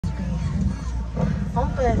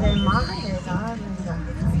Children,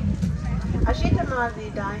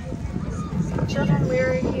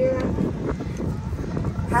 we're here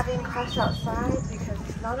having class outside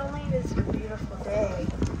because not only is it a beautiful day,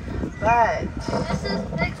 but this is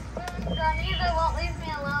Big Spoon. Ganide won't leave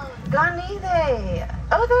me alone. Ganide!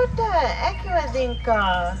 Odote,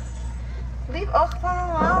 Ekiwadinka! Leave Okpan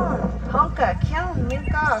alone. Honka, Kyun,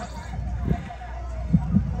 Ni.Ka.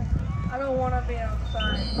 I don't want to be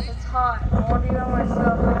outside. It's hot. I want to be by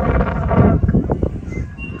myself.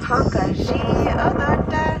 Ni.Ka.She,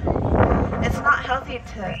 Odote. It's not healthy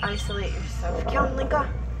to isolate yourself. Kyun, Ni.Ka.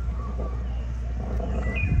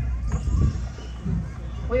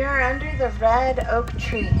 We are under the red oak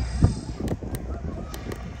tree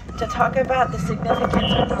to talk about the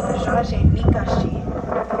significance of the Osage Ni.Ka.She.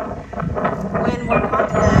 When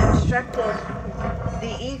Wakanda instructed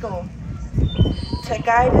the eagle to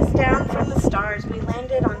guide us down from the stars, we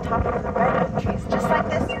landed on top of the red oak trees, just like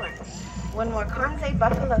this one. When Wakanze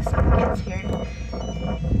Buffalo Sun gets here,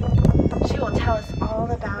 she will tell us all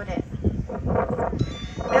about it.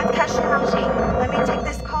 Ni.Ka.She, let me take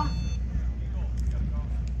this call.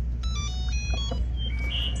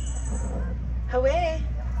 Hawaii.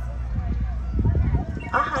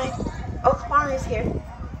 Hi. Okwan is here.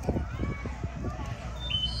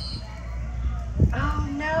 Oh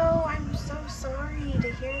no, I'm so sorry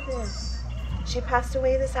to hear this. She passed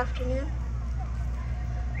away this afternoon?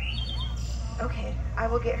 Okay, I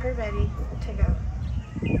will get her ready to go.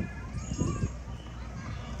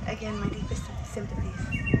 Again, my deepest sympathies.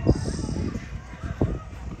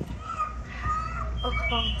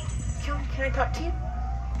 Okwan, can I talk to you?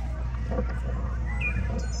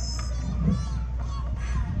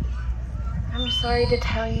 I'm sorry to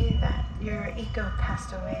tell you that your Iko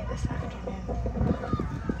passed away this afternoon.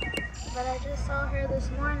 But I just saw her this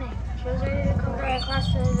morning. She was ready to come to our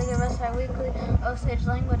class today to give us our weekly Osage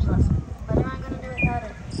language lesson. What am I going to do without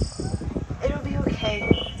her? It'll be okay.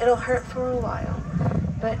 It'll hurt for a while.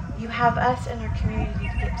 But you have us and our community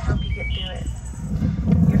to help you get through it.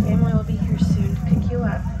 Your family will be here soon to pick you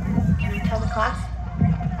up. Can I tell the class?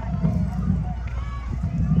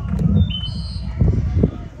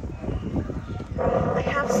 I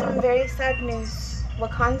have some very sad news.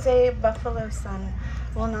 Wakanze Buffalo Sun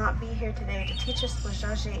will not be here today to teach us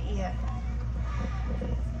Osage Ia.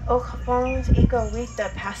 Okpon's Iko Wita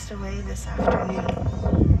passed away this afternoon.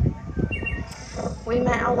 We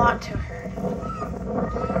meant a lot to her.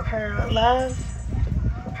 Her love,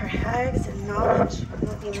 her hugs and knowledge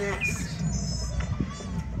will be missed.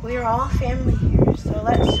 We are all family here, so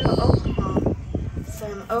let's show Okpon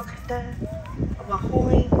some Okta,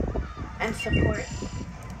 Wahoi, and support.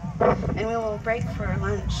 And we will break for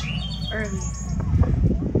lunch early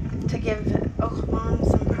to give Okpon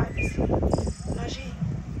some privacy. Naji.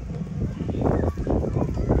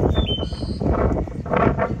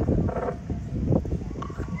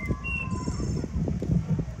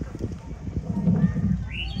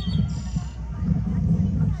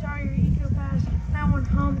 I'm sorry your eco passed. I went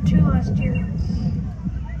home too last year.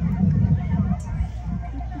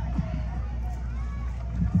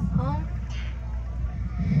 Home?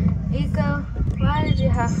 Iko, why did you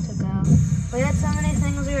have to go? We had so many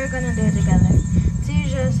things we were going to do together.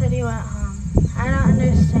 Tijo said you went home. I don't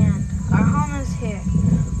understand. Our home is here.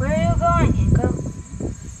 Where are you going, Iko?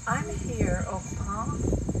 I'm here, Okpa.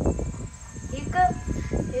 Iko?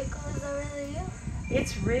 Iko, is that really you?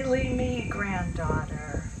 It's really me,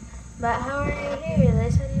 granddaughter. But how are you here? They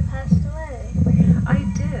said you passed away. I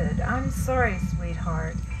did. I'm sorry,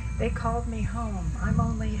 sweetheart. They called me home. I'm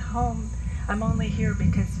only here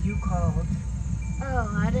because you called.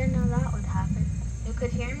 Oh, I didn't know that would happen. You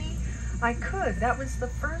could hear me? I could. That was the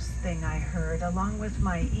first thing I heard, along with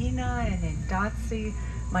my Ina and Indatsi,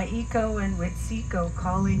 my Iko and Witsiko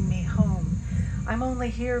calling me home. I'm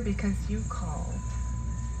only here because you called.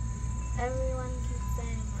 Everyone keeps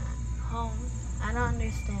saying that. Home. I don't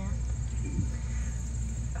understand.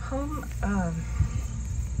 Home,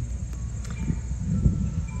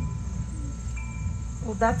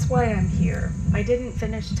 well, that's why I'm here. I didn't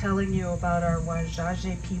finish telling you about our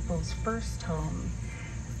Wajaje people's first home.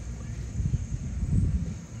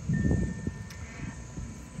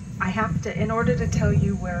 I have to, in order to tell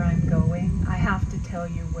you where I'm going, I have to tell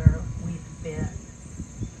you where we've been.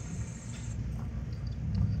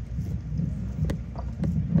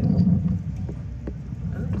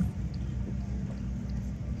 Oops.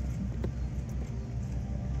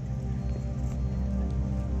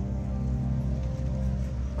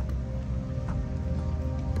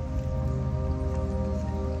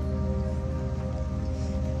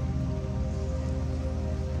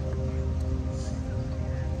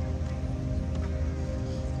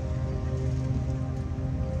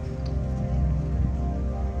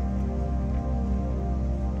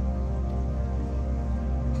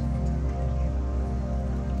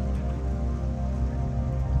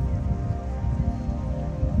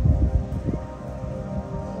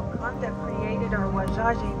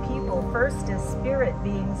 Osage people first as spirit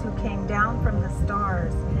beings who came down from the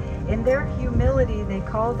stars. In their humility, they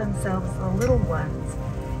called themselves the Little Ones.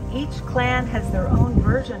 Each clan has their own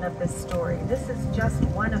version of this story. This is just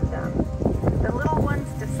one of them. The Little Ones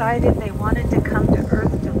decided they wanted to come to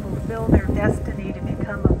Earth to fulfill their destiny to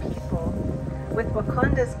become a people. With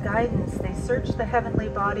Wakanda's guidance, they searched the heavenly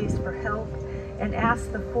bodies for help and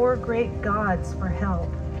asked the 4 great gods for help.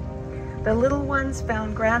 The Little Ones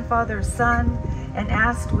found Grandfather Sun and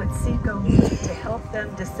asked Wetsiko to help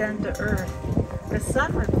them descend to Earth. The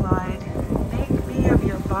Sun replied, "Make me of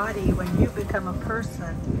your body when you become a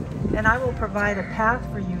person, and I will provide a path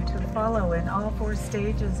for you to follow in all 4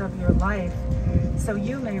 stages of your life, so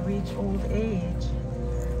you may reach old age."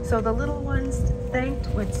 So the Little Ones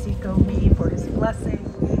thanked Wetsiko for his blessing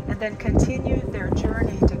and then continued their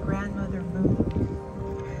journey to Grandmother Moon.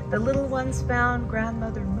 The Little Ones found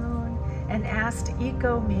Grandmother Moon and asked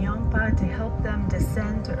Iko Miyompa to help them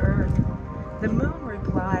descend to Earth. The Moon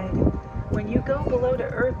replied, "When you go below to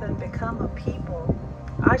Earth and become a people,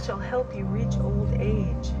 I shall help you reach old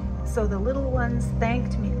age." So the Little Ones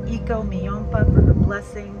thanked Iko Miyompa for her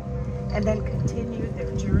blessing and then continued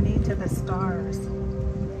their journey to the stars.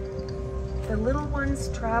 The Little Ones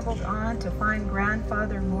traveled on to find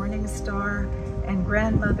Grandfather Morning Star and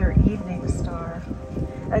Grandmother Evening Star.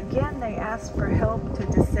 Again, they asked for help to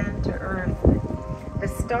descend to Earth. The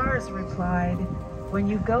stars replied, "When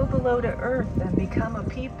you go below to Earth and become a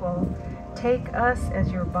people, take us as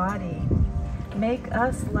your body. Make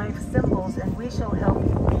us life symbols and we shall help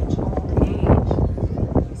you reach old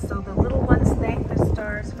age." So the Little Ones thanked the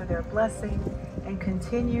stars for their blessing and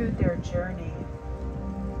continued their journey.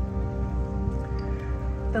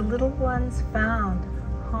 The Little Ones found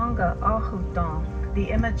Honga Ahuton,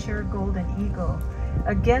 the immature golden eagle.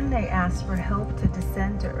 Again, they asked for help to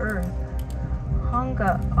descend to Earth.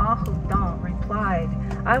 Honga Ahuton replied,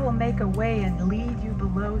 "I will make a way and lead you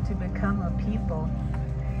below to become a people."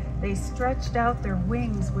 They stretched out their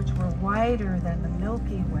wings, which were wider than the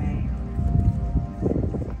Milky Way.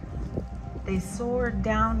 They soared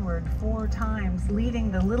downward 4 times,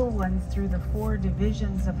 leading the Little Ones through the 4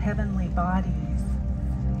 divisions of heavenly bodies.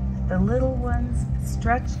 The Little Ones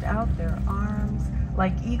stretched out their arms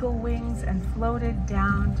like eagle wings and floated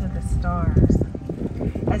down to the stars.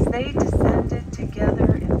 As they descended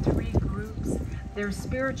together in 3 groups, their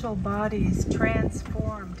spiritual bodies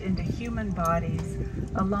transformed into human bodies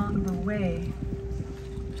along the way.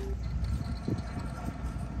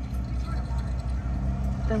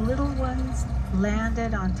 The Little Ones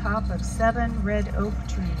landed on top of 7 red oak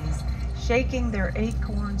trees, shaking their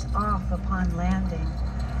acorns off upon landing.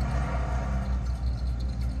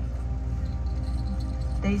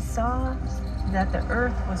 They saw that the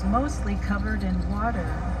earth was mostly covered in water.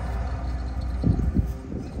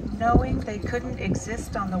 Knowing they couldn't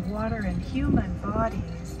exist on the water in human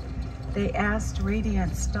bodies, they asked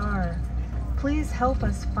Radiant Star, "Please help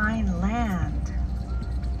us find land."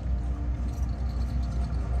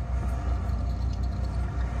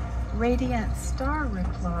 Radiant Star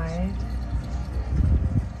replied,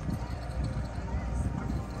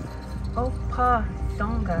 "Opa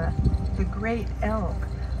Donga, the great elk,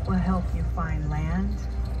 will help you find land."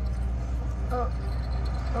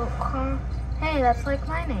 Hey, that's like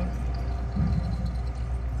my name.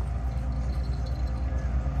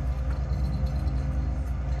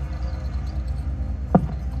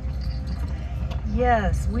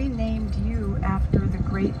 Yes, we named you after the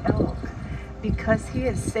great elk because he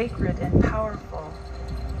is sacred and powerful,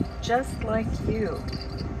 just like you.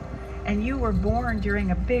 And you were born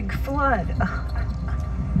during a big flood.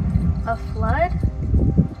 A flood?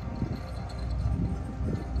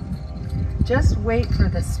 Just wait for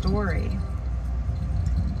the story.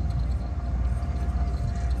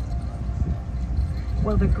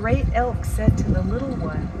 Well, the great elk said to the little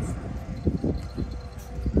ones,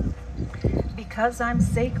 "Because I'm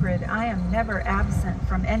sacred, I am never absent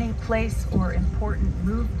from any place or important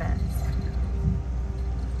movements."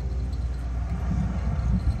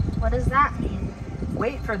 What does that mean?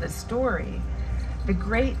 Wait for the story. The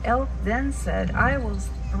great elk then said, "I will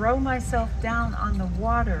throw myself down on the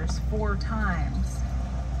waters 4 times.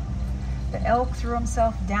 The elk threw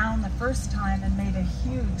himself down the first time and made a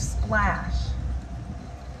huge splash.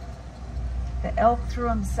 The elk threw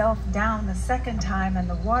himself down the second time and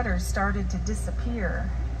the water started to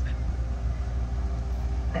disappear.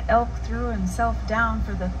 The elk threw himself down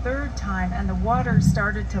for the 3rd time and the water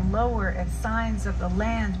started to lower as signs of the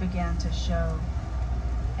land began to show.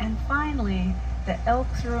 And finally, the elk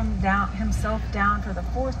threw himself down for the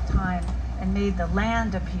 4th time and made the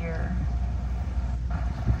land appear.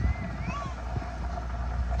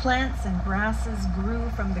 Plants and grasses grew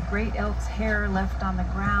from the great elk's hair left on the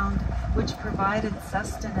ground, which provided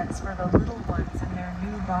sustenance for the little ones in their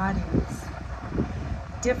new bodies.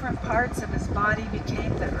 Different parts of his body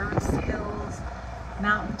became the earth's hills,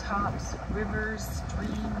 mountaintops, rivers,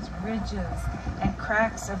 streams, ridges, and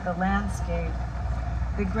cracks of the landscape.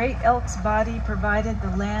 The great elk's body provided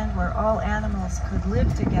the land where all animals could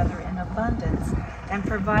live together in abundance and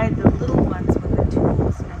provide the little ones with the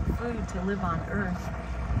tools and food to live on earth.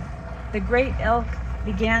 The great elk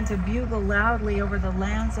began to bugle loudly over the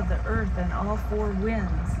lands of the earth and all four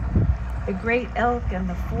winds. The great elk and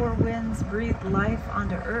the four winds breathed life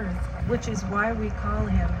onto earth, which is why we call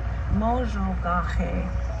him Ni.Ka.She,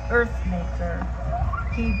 Earthmaker.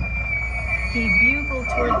 He bugled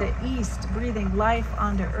toward the east, breathing life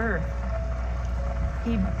onto earth.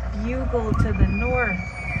 He bugled to the north,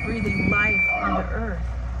 breathing life onto earth.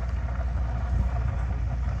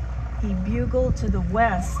 He bugled to the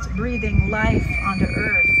west, breathing life onto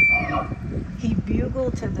earth. He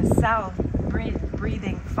bugled to the south,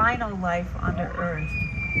 breathing final life onto earth.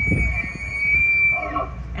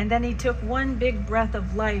 And then he took one big breath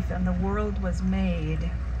of life and the world was made.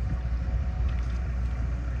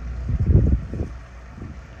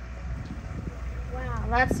 Wow,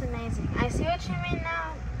 that's amazing. I see what you mean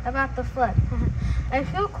now about the flood. I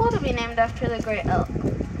feel cool to be named after the great elk.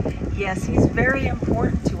 Yes, he's very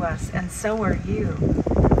important to us, and so are you.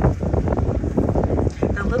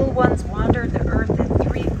 The little ones wandered the earth in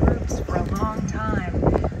three groups for a long time,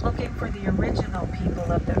 looking for the original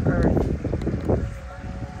people of the earth.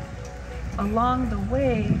 Along the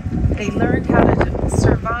way, they learned how to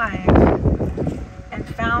survive and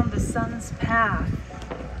found the sun's path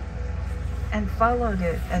and followed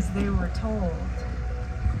it as they were told.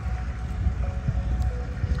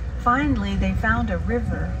 Finally, they found a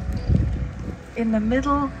river. In the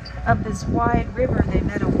middle of this wide river, they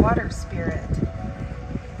met a water spirit.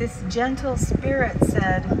 This gentle spirit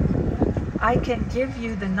said, "I can give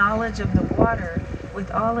you the knowledge of the water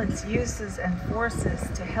with all its uses and forces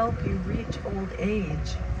to help you reach old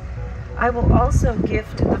age. I will also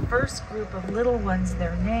gift the first group of little ones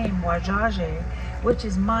their name, Osage, which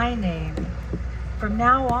is my name. From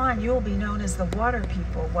now on, you will be known as the water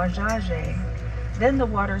people, Osage." Then the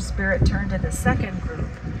water spirit turned to the second group.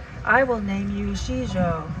 "I will name you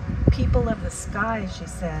Shijo, people of the sky," she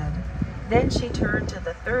said. Then she turned to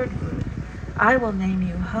the third group. "I will name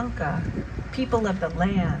you Hunka, people of the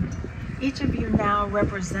land." Each of you now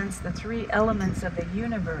represents the three elements of the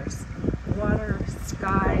universe, water,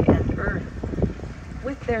 sky, and earth.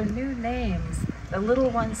 With their new names, the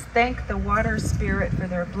little ones thanked the water spirit for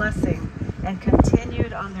their blessing and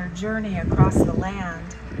continued on their journey across the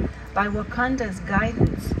land. By Wakanda's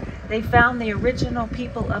guidance, they found the original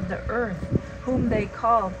people of the earth, whom they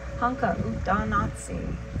called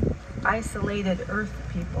Ahnkodapi, isolated earth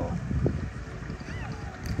people.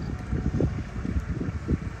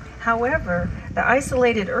 However, the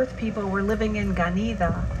isolated earth people were living in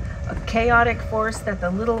Ganida, a chaotic force that the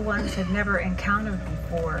little ones had never encountered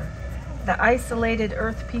before. The isolated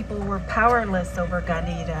earth people were powerless over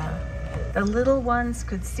Ganida. The little ones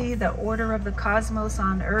could see the order of the cosmos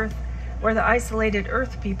on earth where the isolated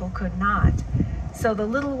earth people could not. So the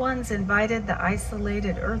little ones invited the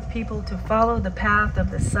isolated earth people to follow the path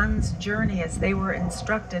of the sun's journey as they were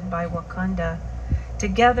instructed by Wakanda.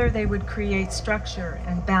 Together they would create structure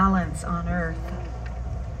and balance on earth.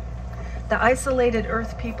 The isolated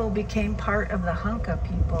earth people became part of the Hunka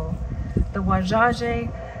people. The Osage,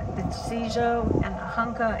 the Shijo, and the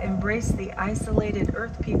Hunka embraced the isolated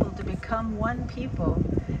earth people to become one people,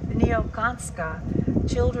 the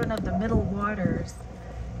Ni.Ka.She, children of the middle waters.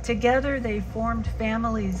 Together they formed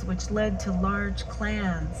families which led to large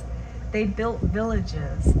clans. They built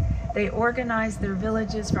villages. They organized their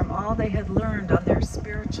villages from all they had learned on their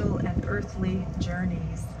spiritual and earthly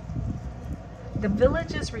journeys. The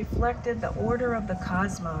villages reflected the order of the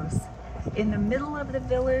cosmos. In the middle of the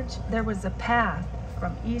village, there was a path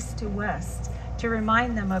from east to west to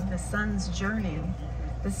remind them of the sun's journey.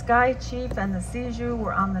 The Sky Chief and the Siju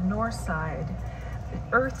were on the north side. The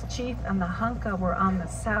Earth Chief and the Hunka were on the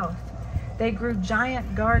south. They grew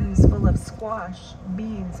giant gardens full of squash,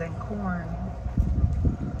 beans, and corn.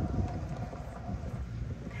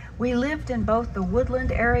 We lived in both the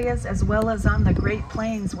woodland areas as well as on the Great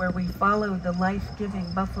Plains where we followed the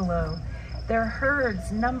life-giving buffalo. Their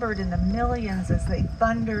herds numbered in the millions as they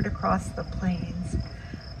thundered across the plains.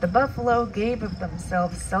 The buffalo gave of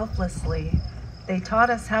themselves selflessly. They taught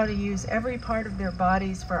us how to use every part of their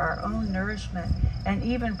bodies for our own nourishment and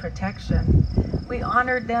even protection. We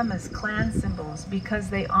honored them as clan symbols because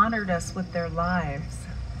they honored us with their lives.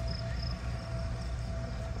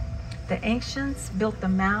 The ancients built the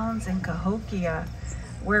mounds in Cahokia,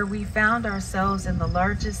 where we found ourselves in the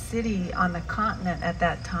largest city on the continent at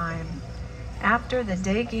that time. After the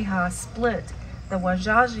Ni.Ka.She split, the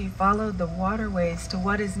Osage followed the waterways to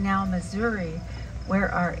what is now Missouri,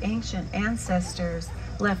 where our ancient ancestors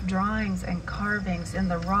left drawings and carvings in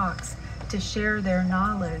the rocks to share their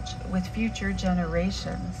knowledge with future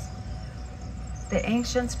generations. The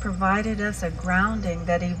ancients provided us a grounding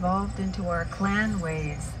that evolved into our clan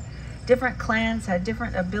ways. Different clans had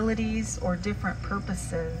different abilities or different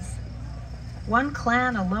purposes. One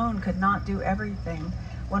clan alone could not do everything.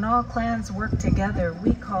 When all clans work together,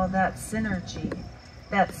 we call that synergy.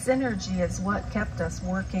 That synergy is what kept us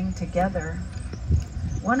working together.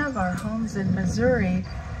 One of our homes in Missouri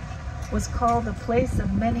was called the Place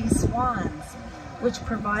of Many Swans, which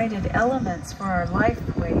provided elements for our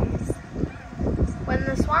lifeways. When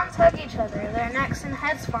the swans hug each other, their necks and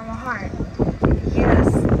heads form a heart.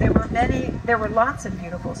 Yes, there were lots of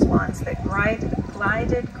beautiful swans that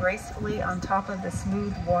glided gracefully on top of the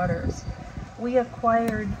smooth waters. We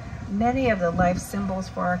acquired many of the life symbols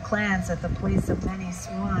for our clans at the Place of Many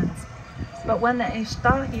Swans. But when the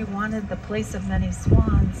Ishtahi wanted the Place of Many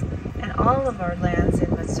Swans and all of our lands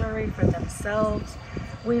in Missouri for themselves,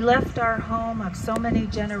 we left our home of so many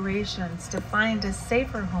generations to find a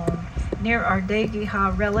safer home near our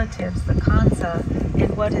Ni.Ka.She relatives, the Kansa,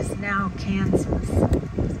 in what is now Kansas.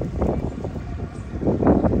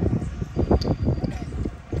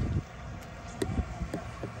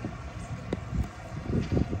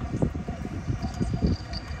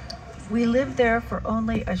 We lived there for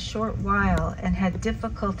only a short while and had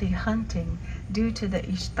difficulty hunting due to the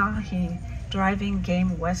Ishtahi driving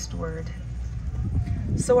game westward.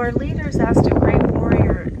 So our leaders asked a great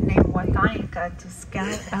warrior named Ni.Ka.She to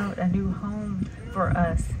scout out a new home for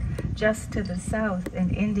us just to the south in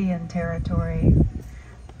Indian Territory.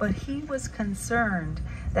 But he was concerned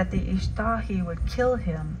that the Ishtahi would kill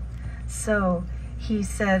him. So he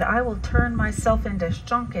said, "I will turn myself into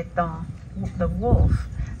Sesquicentennial, the wolf,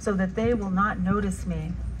 so that they will not notice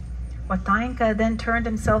me." Ni.Ka.She then turned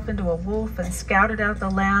himself into a wolf and scouted out the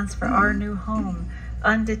lands for our new home,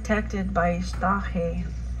 undetected by Ishtahi.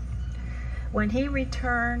 When he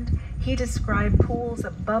returned, he described pools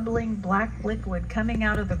of bubbling black liquid coming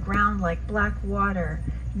out of the ground like black water,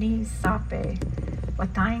 Ni.Ka.She.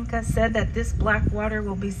 Ni.Ka.She said that this black water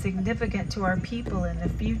will be significant to our people in the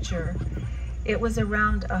future. It was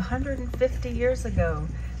around 150 years ago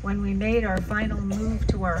when we made our final move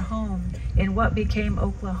to our home in what became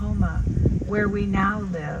Oklahoma, where we now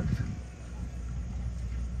live.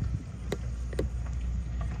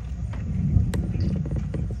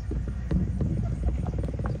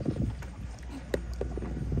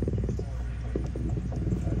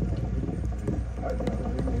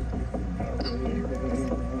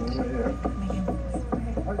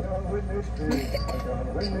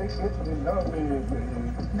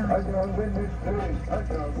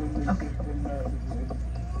 Okay.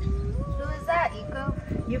 Who is that, Iko?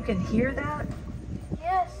 You can hear that?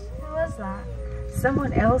 Yes, who was that?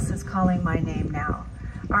 Someone else is calling my name now.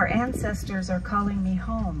 Our ancestors are calling me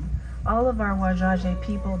home. All of our Osage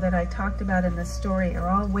people that I talked about in the story are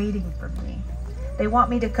all waiting for me. They want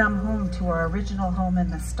me to come home to our original home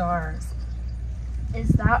in the stars. Is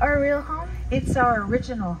that our real home? It's our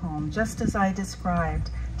original home, just as I described.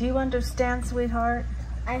 Do you understand, sweetheart?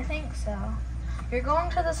 I think so. You're going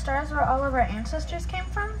to the stars where all of our ancestors came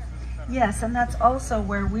from? Yes, and that's also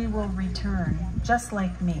where we will return, just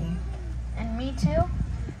like me. And me too?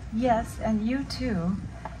 Yes, and you too.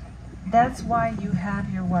 That's why you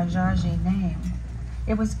have your Osage name.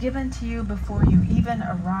 It was given to you before you even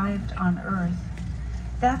arrived on Earth.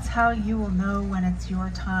 That's how you will know when it's your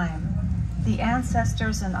time. The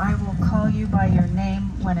ancestors and I will call you by your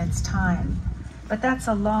name when it's time. But that's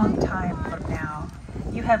a long time from now.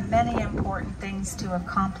 You have many important things to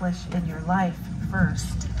accomplish in your life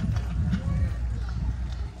first.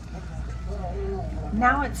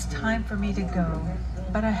 Now it's time for me to go,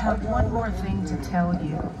 but I have one more thing to tell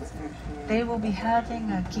you. They will be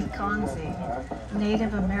having a Kikonzi,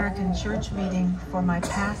 Native American church meeting for my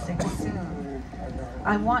passing soon.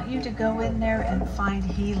 I want you to go in there and find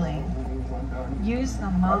healing. Use the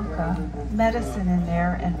manka, medicine in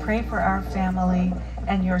there, and pray for our family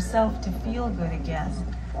and yourself to feel good again,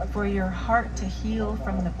 for your heart to heal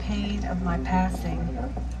from the pain of my passing.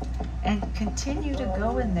 And continue to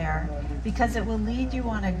go in there, because it will lead you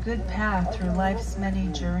on a good path through life's many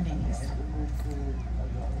journeys.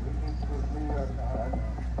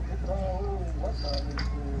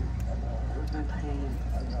 Bye-bye.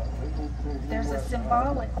 There's a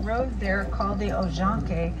symbolic road there called the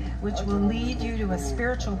Ojanke, which will lead you to a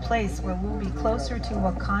spiritual place where we'll be closer to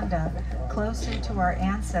Wakanda, closer to our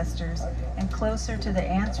ancestors, and closer to the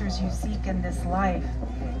answers you seek in this life.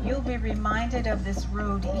 You'll be reminded of this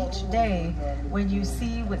road each day when you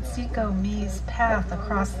see Wetsiko Mi's path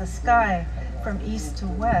across the sky from east to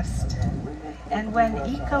west. And when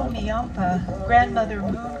Iko Miompa, Grandmother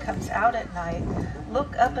Moon, comes out at night,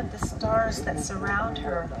 look up at the stars that surround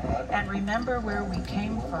her and remember where we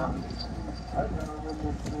came from.